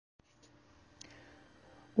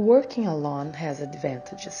Working alone has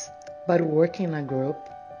advantages, but working in a group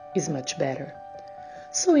is much better.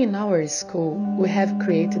 So in our school, we have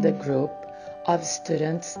created a group of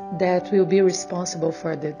students that will be responsible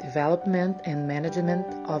for the development and management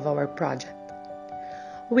of our project.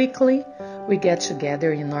 Weekly, we get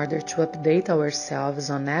together in order to update ourselves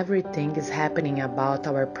on everything is happening about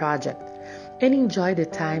our project and enjoy the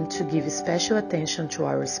time to give special attention to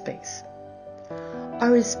our space.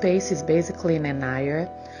 Our space is basically an area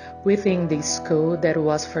within the school that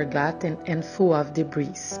was forgotten and full of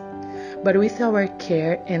debris. But with our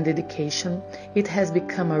care and dedication, it has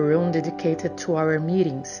become a room dedicated to our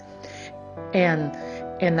meetings and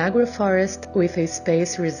an agroforest with a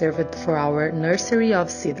space reserved for our nursery of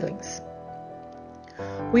seedlings.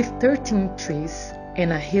 With 13 trees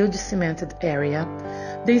and a huge cemented area,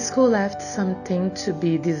 the school left something to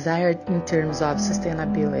be desired in terms of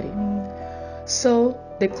sustainability. So,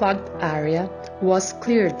 the clogged area was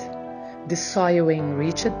cleared, the soil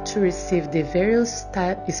enriched to receive the various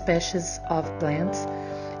species of plants,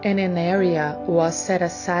 and an area was set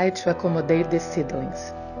aside to accommodate the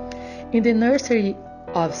seedlings. In the nursery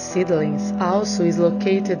of seedlings also is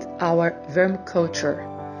located our vermiculture,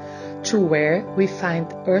 to where we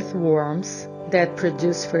find earthworms that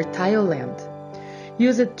produce fertile land,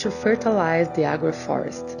 used to fertilize the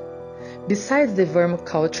agroforest. Besides the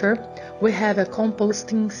vermiculture, we have a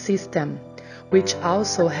composting system, which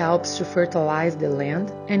also helps to fertilize the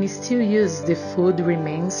land and still uses the food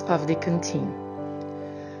remains of the canteen.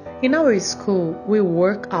 In our school, we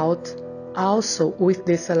work out also with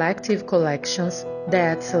the selective collections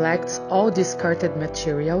that selects all discarded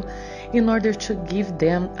material in order to give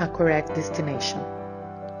them a correct destination.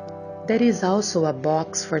 There is also a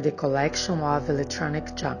box for the collection of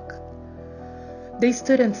electronic junk. The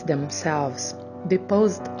students themselves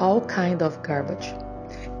deposit all kinds of garbage,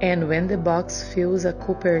 and when the box fills, a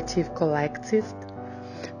cooperative collects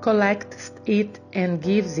it and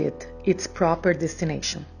gives it its proper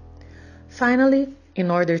destination. Finally,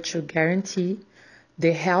 in order to guarantee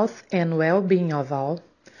the health and well-being of all,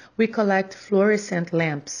 we collect fluorescent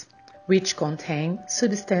lamps, which contain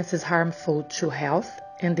substances harmful to health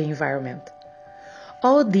and the environment.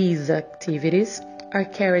 All these activities are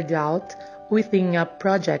carried out within a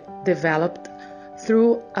project developed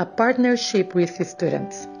through a partnership with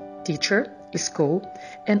students, teacher, school,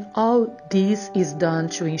 and all this is done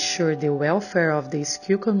to ensure the welfare of the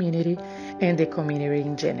school community and the community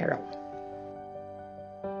in general.